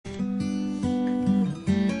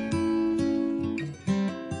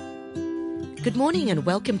Good morning and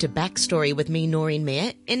welcome to Backstory with me, Noreen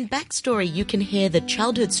Mayer. In Backstory, you can hear the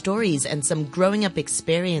childhood stories and some growing up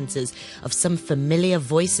experiences of some familiar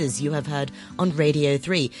voices you have heard on Radio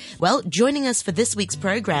 3. Well, joining us for this week's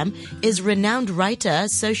program is renowned writer,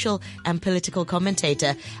 social and political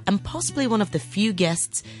commentator, and possibly one of the few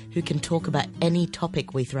guests who can talk about any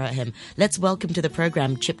topic we throw at him. Let's welcome to the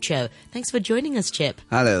program, Chip Cho. Thanks for joining us, Chip.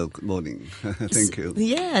 Hello, good morning. Thank you.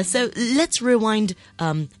 Yeah, so let's rewind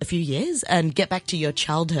a few years and get back to your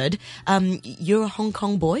childhood. You're a Hong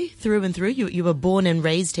Kong boy through and through. You were born and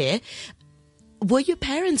raised here. Were your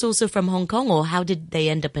parents also from Hong Kong, or how did they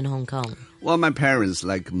end up in Hong Kong? Well, my parents,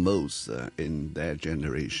 like most in their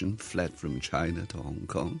generation, fled from China to Hong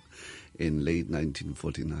Kong in late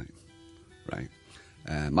 1949, right?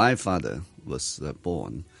 My father was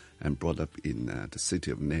born and brought up in the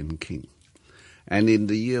city of Nanking. And in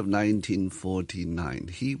the year of 1949,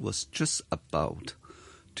 he was just about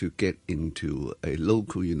to get into a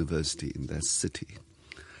local university in that city.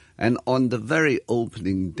 And on the very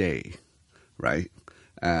opening day, right,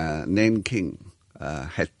 Nanking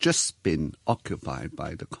had just been occupied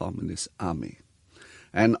by the Communist Army.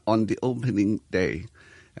 And on the opening day,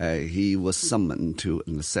 he was summoned to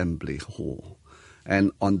an assembly hall.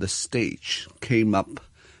 And on the stage came up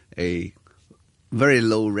a very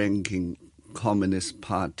low-ranking Communist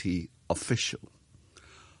Party official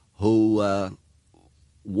who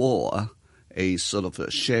wore a sort of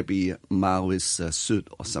a shabby Maoist suit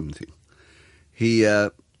or something. He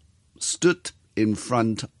stood in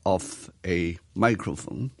front of a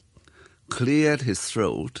microphone, cleared his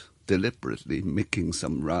throat, deliberately making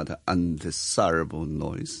some rather undesirable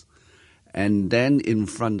noise, and then in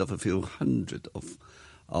front of a few hundred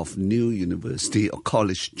of new university or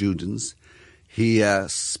college students, he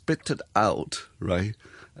spitted out, right,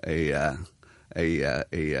 a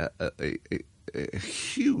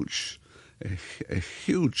huge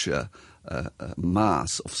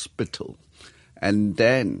mass of spittle. And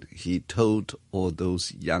then he told all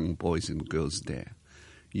those young boys and girls there,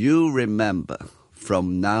 "You remember,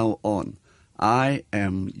 from now on, I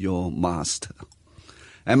am your master."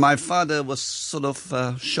 And my father was sort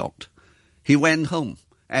of shocked. He went home,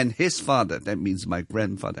 and his father, that means my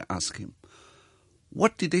grandfather, asked him,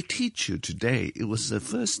 "What did they teach you today?" It was the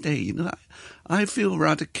first day. You know, I feel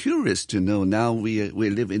rather curious to know. Now we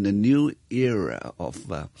live in a new era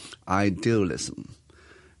of idealism.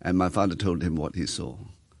 And my father told him what he saw.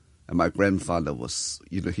 And my grandfather was,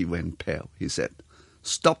 he went pale. He said,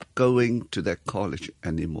 "Stop going to that college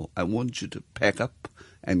anymore. I want you to pack up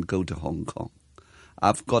and go to Hong Kong.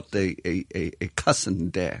 I've got a cousin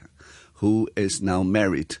there who is now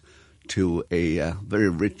married to a very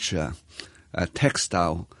rich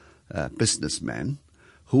textile businessman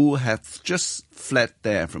who have just fled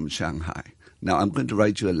there from Shanghai. Now, I'm going to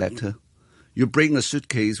write you a letter. You bring a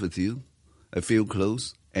suitcase with you, a few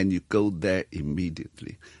clothes, and you go there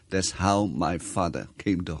immediately." That's how my father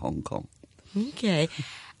came to Hong Kong. Okay.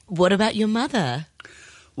 What about your mother?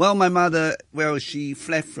 Well, my mother, she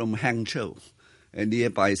fled from Hangzhou, a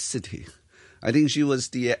nearby city. I think she was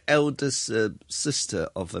the eldest sister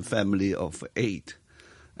of a family of 8.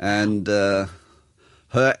 And her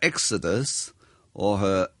exodus or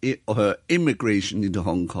her immigration into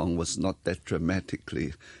Hong Kong was not that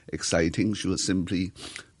dramatically exciting. She was simply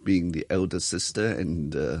being the elder sister,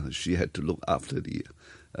 and she had to look after the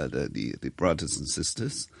brothers and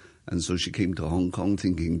sisters. And so she came to Hong Kong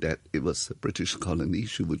thinking that it was a British colony.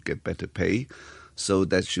 She would get better pay so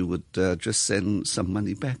that she would just send some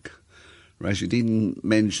money back. Right? She didn't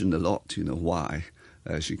mention a lot, why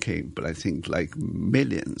she came. But I think like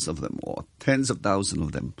millions of them or tens of thousands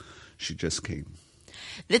of them, she just came.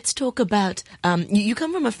 Let's talk about, you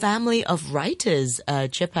come from a family of writers,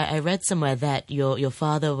 Chip. I read somewhere that your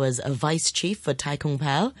father was a vice chief for Tai Kung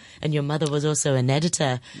Pao, and your mother was also an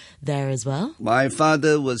editor there as well. My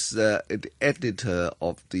father was the editor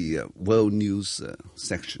of the World News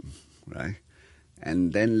section, right?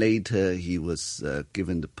 And then later he was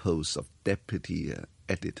given the post of deputy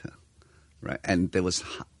editor, right? And there was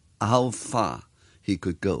how far he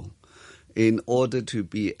could go. In order to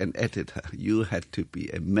be an editor, you had to be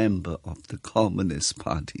a member of the Communist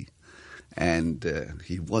Party. And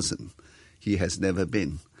he wasn't. He has never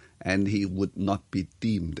been. And he would not be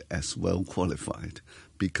deemed as well qualified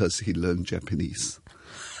because he learned Japanese.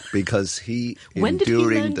 Because he, he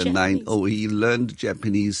learned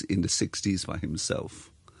Japanese in the 60s by himself.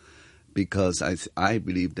 Because I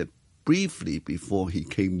believe that briefly before he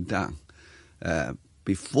came down,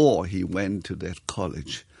 before he went to that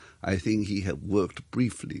college, I think he had worked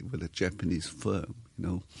briefly with a Japanese firm,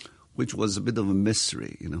 which was a bit of a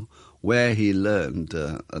mystery, where he learned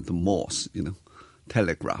the Morse,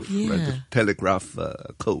 telegraph, the telegraph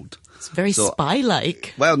code. It's very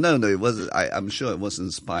spy-like. Well, no, it wasn't. I'm sure it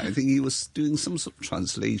wasn't spy. I think he was doing some sort of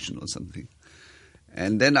translation or something.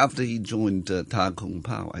 And then after he joined Ta Kung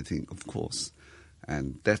Pao, I think, of course,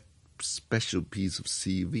 and that special piece of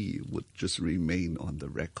CV would just remain on the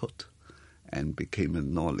record and became a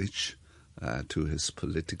knowledge to his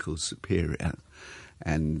political superior.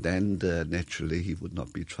 And then naturally he would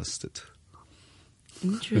not be trusted.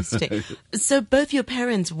 Interesting. So both your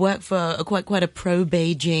parents work for quite a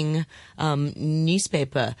pro-Beijing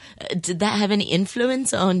newspaper. Did that have any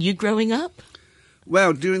influence on you growing up?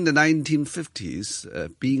 Well, during the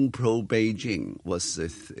 1950s, being pro-Beijing was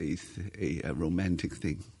a romantic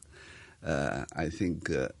thing. I think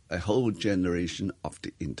a whole generation of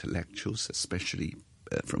the intellectuals, especially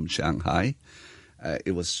from Shanghai,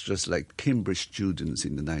 it was just like Cambridge students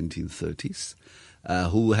in the 1930s,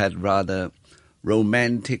 who had rather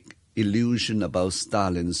romantic illusion about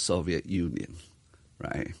Stalin's Soviet Union,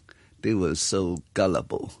 right? They were so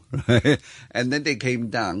gullible, right? And then they came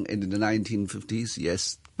down in the 1950s.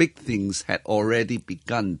 Yes, big things had already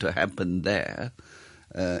begun to happen there.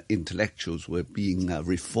 Intellectuals were being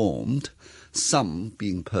reformed, some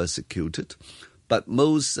being persecuted, but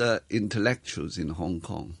most intellectuals in Hong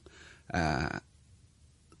Kong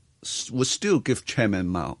would still give Chairman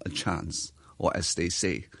Mao a chance, or as they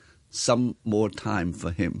say, some more time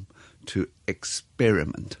for him to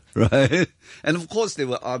experiment, right? And of course there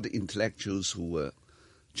were other intellectuals who were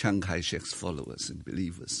Chiang Kai-shek's followers and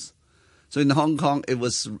believers. So in Hong Kong it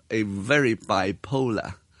was a very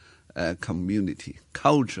bipolar community,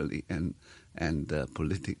 culturally and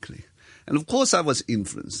politically. And of course I was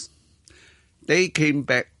influenced. They came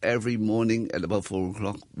back every morning at about 4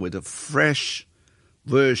 o'clock with a fresh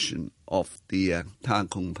version of the Ta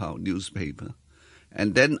Kung Pao newspaper.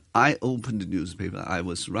 And then I opened the newspaper. I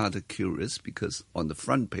was rather curious because on the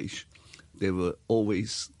front page, there were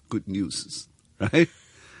always good news, right?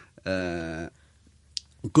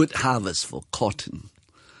 Good harvest for cotton,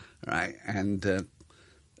 right? And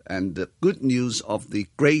the good news of the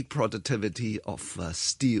great productivity of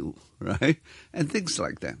steel, right? And things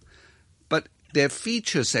like that. But their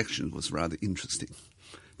feature section was rather interesting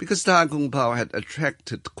because Ta Kung Pao had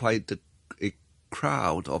attracted quite a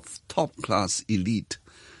crowd of top-class elite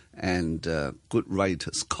and good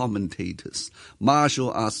writers, commentators,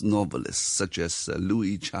 martial arts novelists such as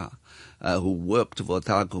Louis Cha, who worked for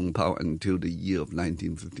Ta Kung Pao until the year of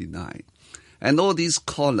 1959. And all these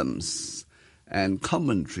columns and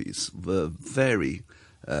commentaries were very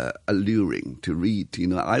alluring to read.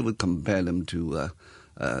 I would compare them to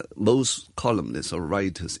most columnists or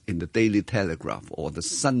writers in the Daily Telegraph or the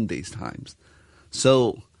Sunday Times.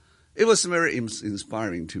 So it was very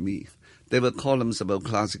inspiring to me. There were columns about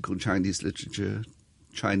classical Chinese literature,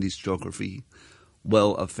 Chinese geography,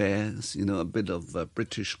 world affairs, a bit of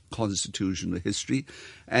British constitutional history.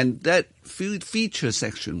 And that feature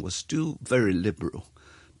section was still very liberal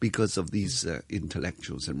because of these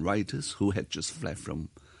intellectuals and writers who had just fled from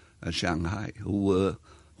Shanghai, who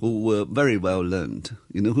were very well learned,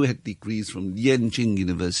 who had degrees from Yanjing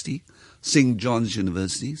University, St. John's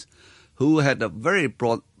Universities, who had a very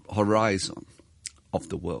broad horizon of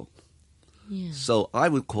the world. Yeah. So I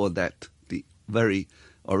would call that the very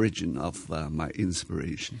origin of my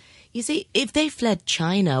inspiration. You see, if they fled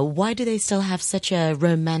China, why do they still have such a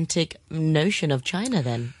romantic notion of China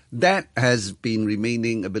then? That has been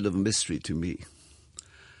remaining a bit of a mystery to me.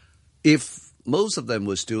 If most of them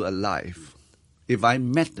were still alive, if I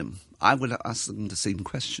met them, I would have asked them the same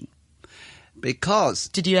question. Because...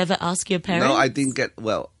 Did you ever ask your parents? No, I didn't get...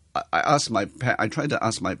 Well, I tried to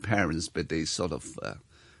ask my parents, but they sort of,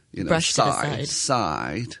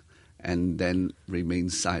 sighed, and then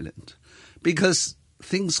remained silent. Because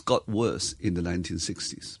things got worse in the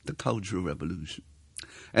 1960s, the Cultural Revolution.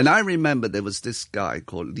 And I remember there was this guy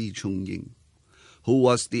called Li Chungying, who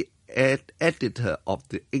was the editor of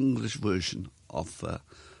the English version of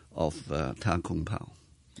Ta Kung Pao.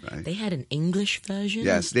 Right. They had an English version?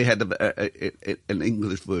 Yes, they had an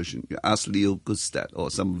English version. You ask Leo Gustad or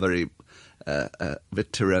some very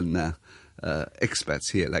veteran experts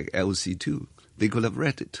here like LC2. They could have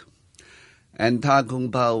read it. And Ta Kung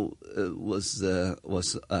Pao was at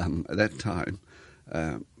that time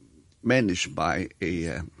managed by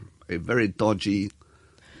a very dodgy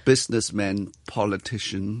businessman,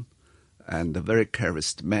 politician, and a very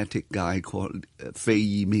charismatic guy called Fei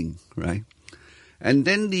Yiming, right? And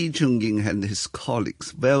then Li Chungying and his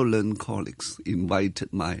colleagues, well-learned colleagues,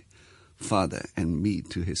 invited my father and me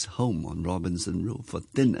to his home on Robinson Road for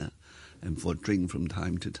dinner and for drink from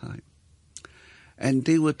time to time. And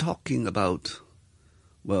they were talking about,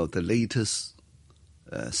 well, the latest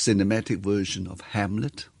cinematic version of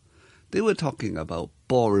Hamlet. They were talking about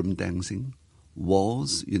ballroom dancing,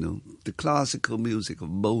 waltz, the classical music of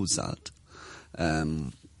Mozart,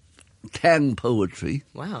 Tang poetry.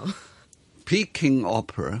 Wow. Peking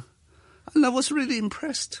opera. And I was really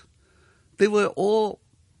impressed. They were all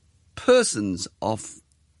persons of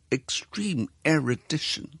extreme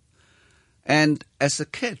erudition. And as a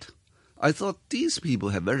kid, I thought these people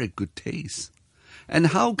have very good taste. And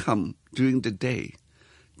how come during the day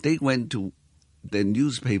they went to the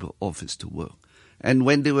newspaper office to work? And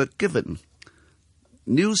when they were given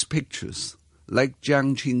news pictures like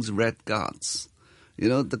Jiang Qing's Red Guards,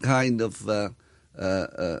 the kind of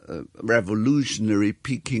revolutionary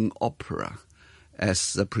Peking opera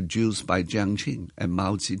as produced by Jiang Qing and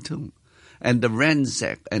Mao Zedong, and the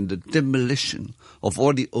ransack and the demolition of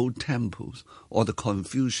all the old temples or the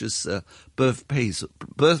Confucius birthplace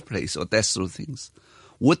or that sort of things,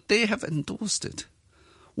 would they have endorsed it?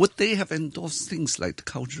 Would they have endorsed things like the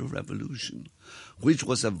Cultural Revolution, which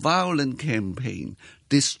was a violent campaign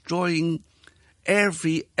destroying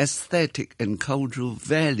every aesthetic and cultural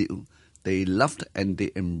value they loved and they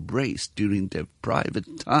embraced during their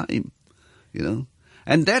private time,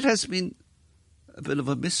 And that has been a bit of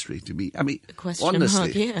a mystery to me. I mean,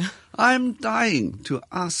 honestly, I'm dying to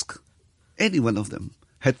ask any one of them,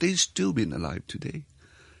 had they still been alive today,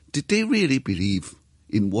 did they really believe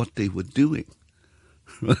in what they were doing?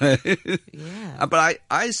 Right? Yeah. But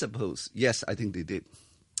I suppose, yes, I think they did.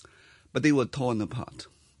 But they were torn apart.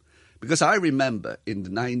 Because I remember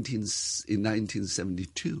in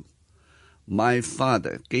 1972, my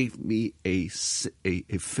father gave me a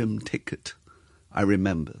film ticket. I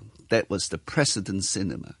remember. That was the President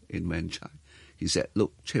Cinema in Wenchai. He said,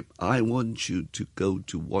 look, Chip, I want you to go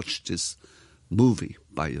to watch this movie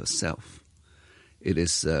by yourself. It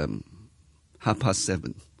is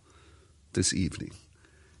 7:30 this evening.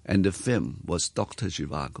 And the film was Dr.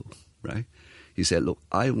 Zhivago, right? He said, look,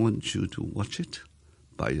 I want you to watch it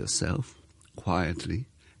by yourself, quietly,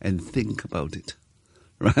 and think about it,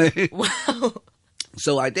 right? Wow.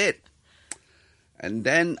 So I did. And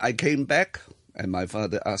then I came back, and my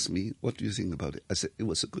father asked me, what do you think about it? I said, it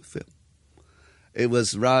was a good film. It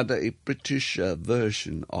was rather a British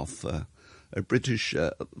version of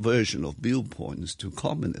viewpoints to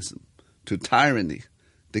communism, to tyranny,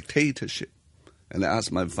 dictatorship. And I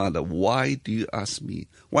asked my father, why did you ask me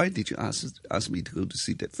to go to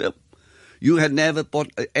see that film? You had never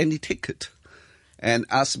bought any ticket and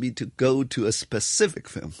asked me to go to a specific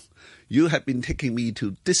film. You had been taking me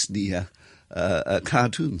to Disney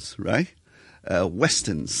cartoons, right?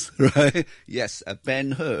 Westerns, right? Yes,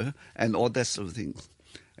 Ben-Hur and all that sort of things.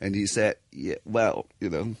 And he said, yeah, well,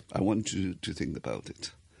 I want you to think about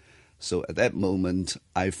it. So at that moment,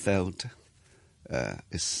 I felt a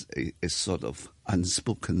sort of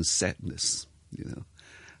unspoken sadness,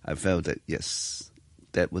 I felt that, yes,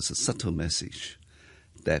 that was a subtle message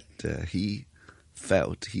that he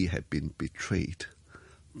felt he had been betrayed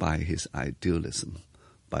by his idealism,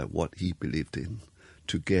 by what he believed in,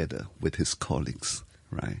 together with his colleagues,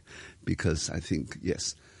 right? Because I think,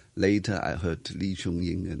 yes, later I heard Li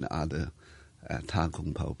Chongying and other Ta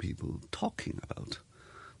Kung Pao people talking about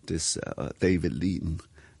this David Lean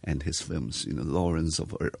and his films, Lawrence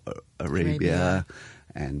of Arabia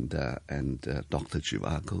and Dr.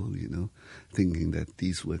 Zhivago, thinking that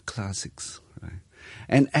these were classics, right?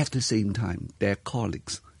 And at the same time, their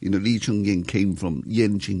colleagues, Li Chongying came from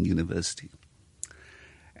Yenching University,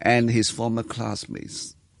 and his former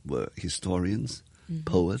classmates were historians,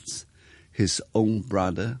 poets, his own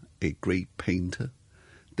brother, a great painter.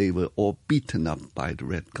 They were all beaten up by the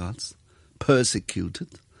Red Guards,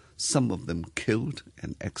 persecuted, some of them killed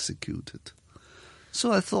and executed.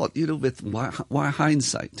 So I thought, with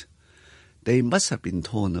hindsight, they must have been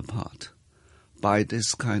torn apart by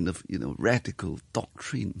this kind of, radical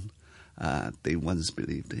doctrine they once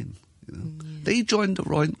believed in. They joined the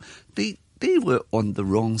wrong. They were on the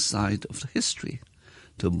wrong side of the history,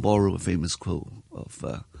 to borrow a famous quote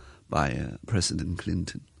by President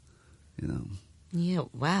Clinton. Yeah,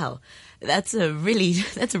 wow. That's a really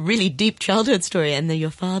deep childhood story. And then your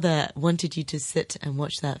father wanted you to sit and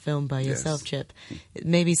watch that film by yourself, yes. Chip.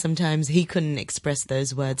 Maybe sometimes he couldn't express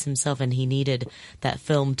those words himself and he needed that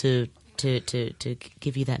film to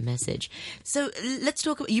give you that message. So let's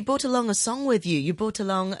talk about, you brought along a song with you. You brought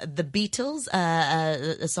along the Beatles,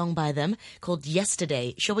 a song by them called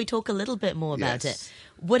Yesterday. Shall we talk a little bit more about it?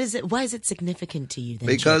 What is it? Why is it significant to you then?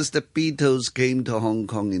 Because the Beatles came to Hong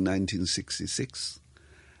Kong in 1966,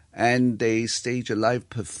 and they staged a live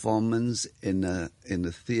performance in a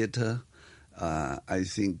theater I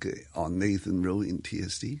think, on Nathan Road in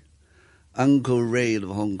TSD. Uncle Ray of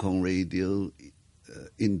Hong Kong Radio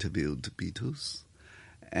interviewed the Beatles,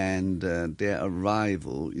 and their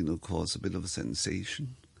arrival, caused a bit of a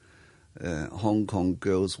sensation. Hong Kong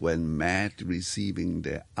girls went mad receiving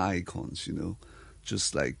their icons,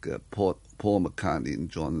 just like Paul McCartney and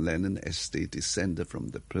John Lennon as they descended from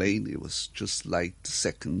the plane. It was just like the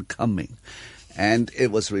second coming. And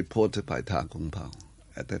it was reported by Ta Kung Pao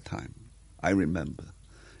at that time. I remember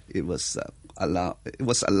it was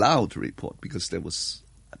allowed to report because there was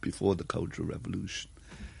before the Cultural Revolution.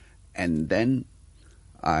 And then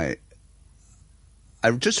I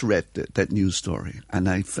just read that news story, and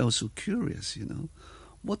I felt so curious,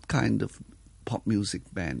 what kind of pop music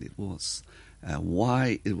band it was,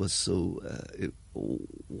 why it was so,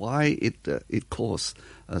 why it caused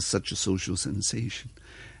such a social sensation.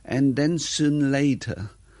 And then soon later,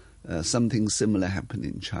 something similar happened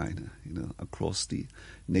in China, across the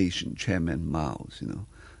nation. Chairman Mao's,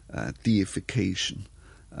 deification,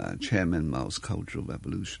 Chairman Mao's Cultural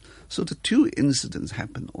Revolution. So the two incidents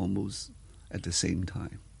happened almost at the same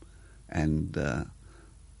time. And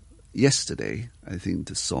yesterday, I think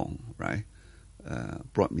the song, right,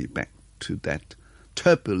 brought me back to that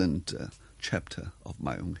turbulent chapter of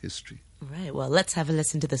my own history. Right, well, let's have a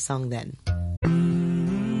listen to the song then.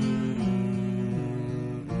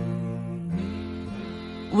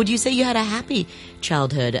 Would you say you had a happy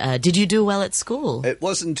childhood? Did you do well at school? It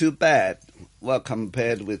wasn't too bad. Well,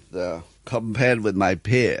 compared with my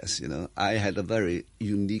peers, I had a very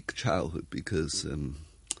unique childhood because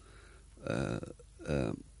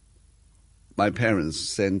my parents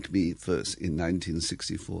sent me first in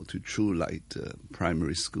 1964 to True Light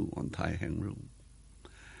Primary School on Tai Hang Road.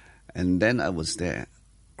 And then I was there,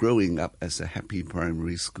 growing up as a happy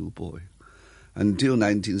primary school boy, until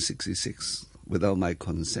 1966. Without my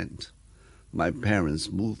consent, my parents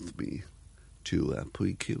moved me to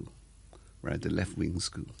Pui Kiu, right, the left-wing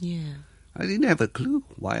school. Yeah. I didn't have a clue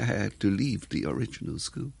why I had to leave the original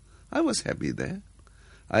school. I was happy there.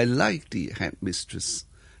 I liked the headmistress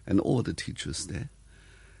and all the teachers there.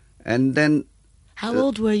 And then... How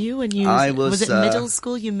old were you when you... was it middle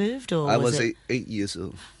school you moved? Or I was 8 years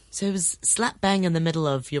old. So it was slap bang in the middle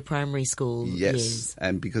of your primary school years. Yes,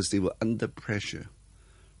 and because they were under pressure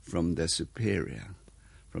from their superior,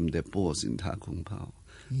 from their boss in Ta Kung Pao,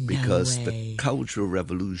 because the Cultural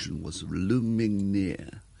Revolution was looming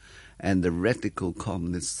near, and the radical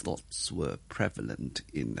communist thoughts were prevalent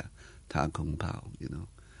in Ta Kung Pao.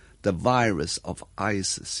 The virus of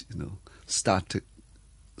ISIS, started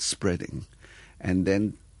spreading, and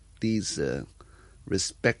then these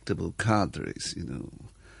respectable cadres,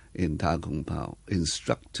 in Ta Kung Pao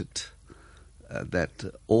instructed that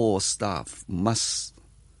all staff must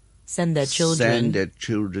send their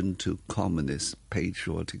children to communist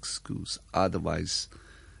patriotic schools. Otherwise,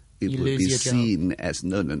 it would be seen as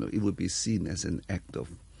it would be seen as an act of,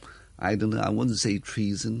 I wouldn't say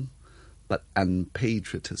treason, but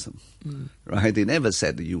unpatriotism. Right? They never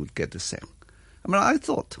said that you would get the sack. I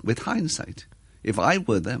thought, with hindsight, if I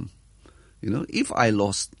were them, if I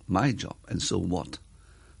lost my job, and so what?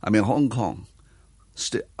 Hong Kong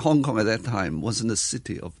at that time wasn't a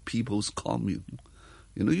city of people's commune.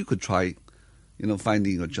 You could try,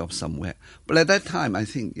 finding a job somewhere. But at that time, I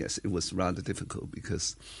think, yes, it was rather difficult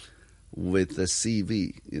because with the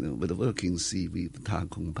CV, with a working CV for Ta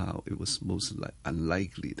Kung Pao, it was most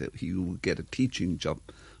unlikely that he would get a teaching job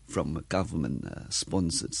from a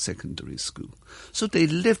government-sponsored secondary school. So they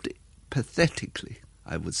lived pathetically,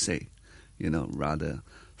 I would say, rather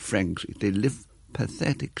frankly. They lived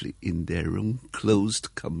pathetically in their own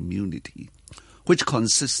closed community, which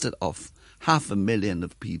consisted of 500,000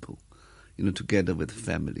 of people, together with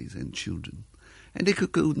families and children. And they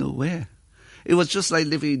could go nowhere. It was just like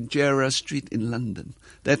living in Gerrard Street in London,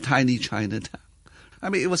 that tiny Chinatown.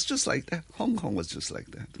 It was just like that. Hong Kong was just like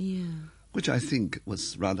that. Yeah. Which I think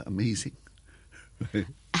was rather amazing.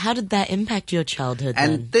 How did that impact your childhood then?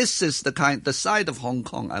 And this is the side of Hong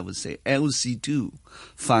Kong, I would say,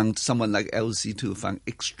 someone like LC2 found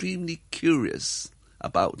extremely curious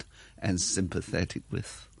about and sympathetic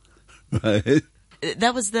with. Right?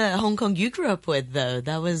 That was the Hong Kong you grew up with, though.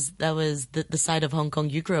 That was the side of Hong Kong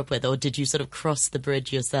you grew up with, or did you sort of cross the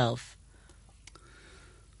bridge yourself?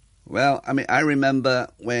 Well, I remember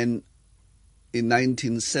when, in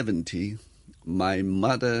 1970, my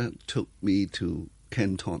mother took me to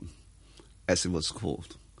Canton, as it was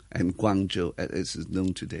called, and Guangzhou, as is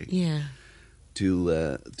known today,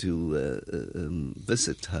 to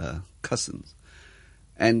visit her cousins.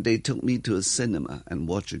 And they took me to a cinema and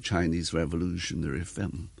watched a Chinese revolutionary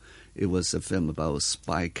film. It was a film about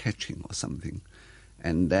spy catching or something.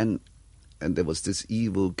 And there was this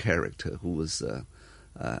evil character who was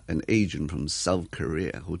an agent from South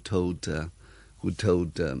Korea who told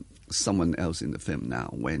someone else in the film, now,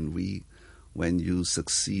 when you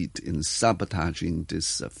succeed in sabotaging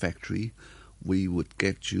this factory, we would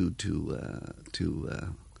get you to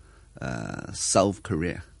South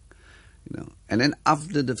Korea, you know. And then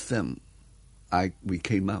after the film, we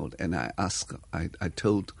came out, and I asked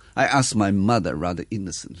my mother rather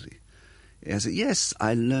innocently. I said, yes,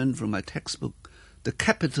 I learned from my textbook, the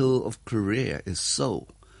capital of Korea is Seoul.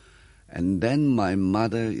 And then my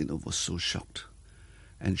mother, you know, was so shocked.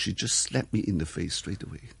 And she just slapped me in the face straight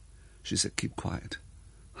away. She said, keep quiet.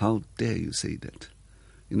 How dare you say that?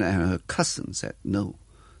 You know, and her cousin said, no,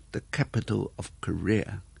 the capital of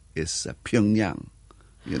Korea is Pyongyang,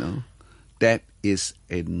 you know. That is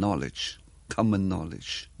a knowledge, common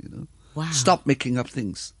knowledge, you know. Wow. Stop making up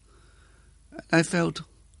things. I felt,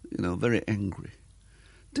 you know, very angry.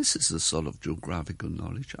 This is the sort of geographical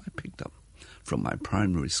knowledge I picked up from my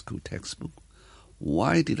primary school textbook.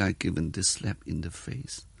 Why did I give him this slap in the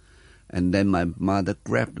face? And then my mother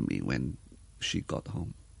grabbed me when she got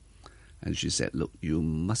home. And she said, look, you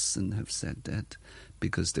mustn't have said that,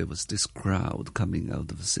 because there was this crowd coming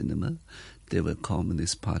out of the cinema. There were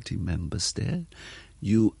Communist Party members there.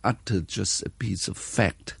 You uttered just a piece of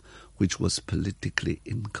fact which was politically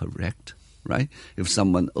incorrect, right? If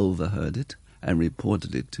someone overheard it and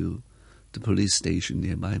reported it to the police station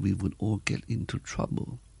nearby, we would all get into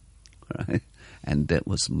trouble, right? And that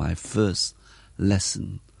was my first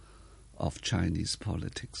lesson of Chinese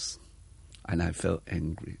politics. And I felt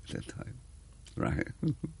angry at that time, right?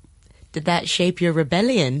 Did that shape your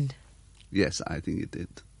rebellion? Yes, I think it did,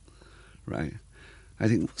 right? I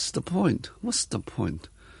think, what's the point? What's the point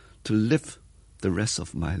to live the rest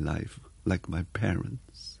of my life like my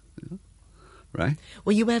parents, you know? Right?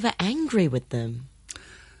 Were you ever angry with them?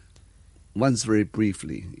 Once, very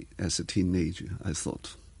briefly, as a teenager, I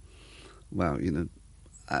thought, wow, you know,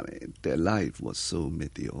 I mean, their life was so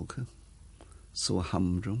mediocre, so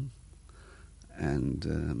humdrum.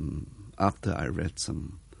 And after I read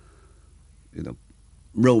some, you know,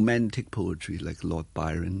 romantic poetry like Lord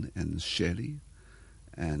Byron and Shelley,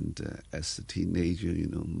 and as a teenager, you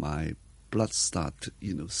know, my blood started,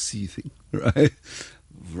 you know, seething, right?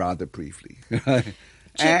 Rather briefly, right?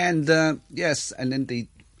 And yes, and then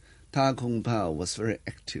Ta Kung Pao was very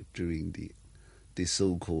active during the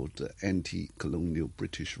so-called anti-colonial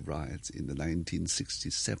British riots in the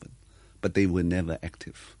 1967, but they were never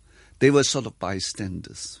active. They were sort of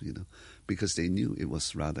bystanders, you know, because they knew it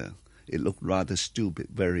looked rather stupid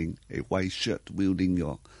wearing a white shirt, wielding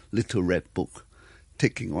your little red book,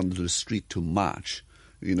 taking onto the street to march,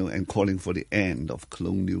 you know, and calling for the end of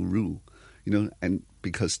colonial rule, you know, and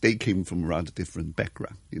because they came from a rather different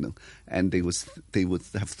background, you know, and they would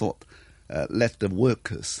have thought, let the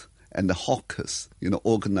workers and the hawkers, you know,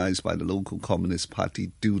 organized by the local Communist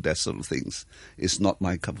Party, do that sort of things. It's not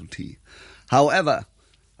my cup of tea. However,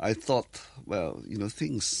 I thought, well, you know,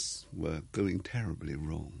 things were going terribly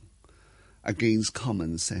wrong, against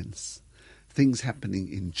common sense. Things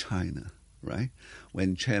happening in China, right?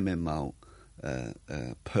 When Chairman Mao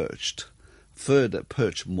further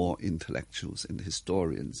purged more intellectuals and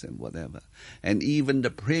historians and whatever. And even the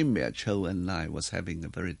Premier, Zhou Enlai, was having a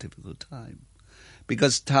very difficult time.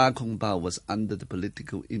 Because Ta Kung Pao was under the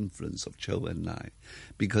political influence of Zhou Enlai.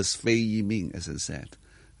 Because Fei Yiming, as I said,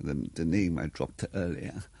 the name I dropped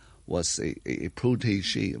earlier, was a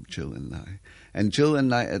protege of Zhou Enlai. And Zhou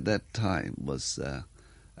Enlai at that time was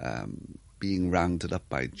being rounded up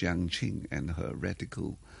by Jiang Qing and her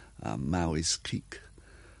radical Maoist clique.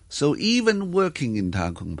 So even working in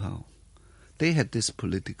Ta Kung Pao, they had this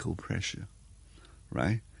political pressure,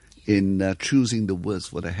 right, in choosing the words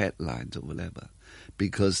for the headlines or whatever,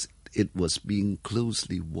 because it was being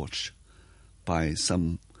closely watched by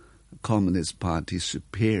some Communist Party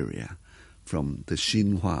superior from the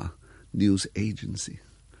Xinhua news agency,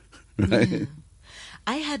 right? Yeah.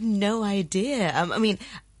 I had no idea. I mean,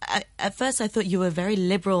 at first I thought you were very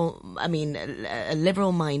liberal,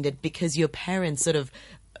 liberal-minded because your parents sort of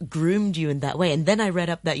groomed you in that way. And then I read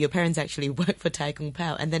up that your parents actually worked for Tai Kung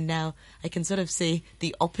Pao. And then now I can sort of see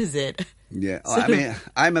the opposite. Yeah, I mean,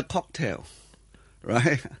 I'm a cocktail,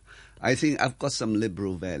 right? I think I've got some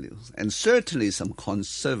liberal values and certainly some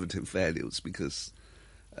conservative values because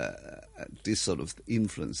this sort of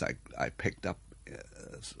influence I picked up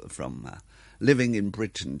from living in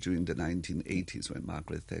Britain during the 1980s when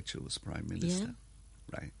Margaret Thatcher was Prime Minister,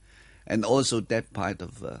 right? And also that part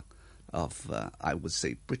of I would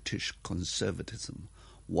say, British conservatism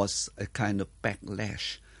was a kind of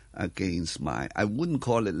backlash against I wouldn't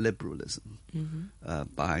call it liberalism,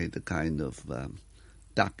 by the kind of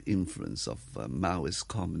dark influence of Maoist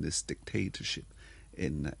communist dictatorship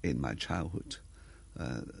in my childhood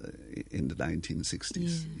in the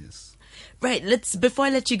 1960s. Yes. Right. Before I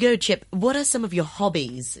let you go, Chip, what are some of your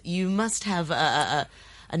hobbies? You must have a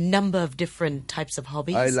number of different types of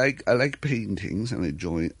hobbies. I like paintings, and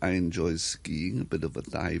I enjoy skiing, a bit of a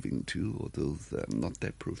diving too, although I'm not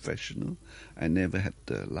that professional. I never had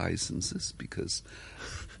the licenses because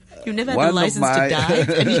you never had the license to dive,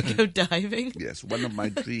 and you go diving. Yes, one of my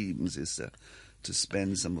dreams is to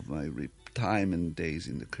spend some of my retirement days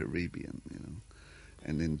in the Caribbean,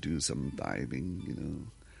 and then do some diving,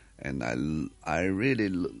 And I really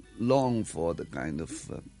long for the kind of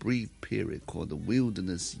brief period called the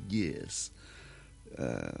wilderness years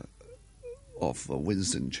of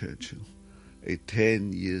Winston Churchill, a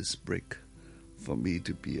 10 years break for me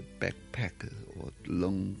to be a backpacker or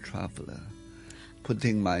lone traveler,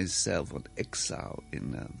 putting myself on exile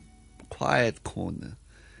in a quiet corner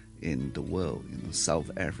in the world,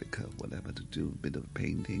 South Africa, whatever, to do a bit of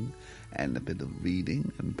painting and a bit of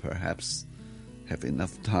reading, and perhaps have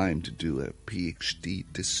enough time to do a PhD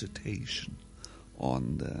dissertation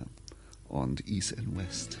on the East and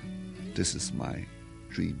West. This is my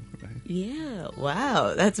dream, right? Yeah,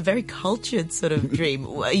 wow, that's a very cultured sort of dream.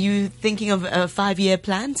 Are you thinking of a 5-year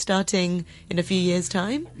plan starting in a few years'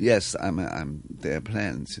 time? Yes, there are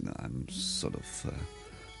plans. I'm sort of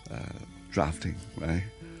drafting, right,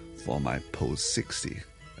 for my post-60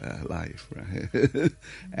 life, right?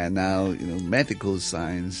 And now, medical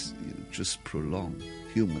science just prolong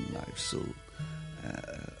human life so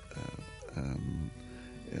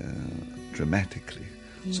dramatically.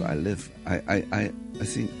 So I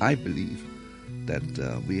believe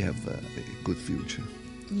that we have a good future.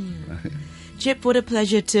 Right? Chip, what a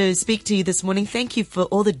pleasure to speak to you this morning. Thank you for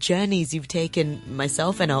all the journeys you've taken,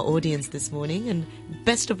 myself and our audience this morning, and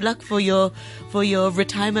best of luck for your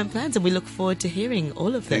retirement plans, and we look forward to hearing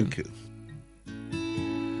all of them. Thank you.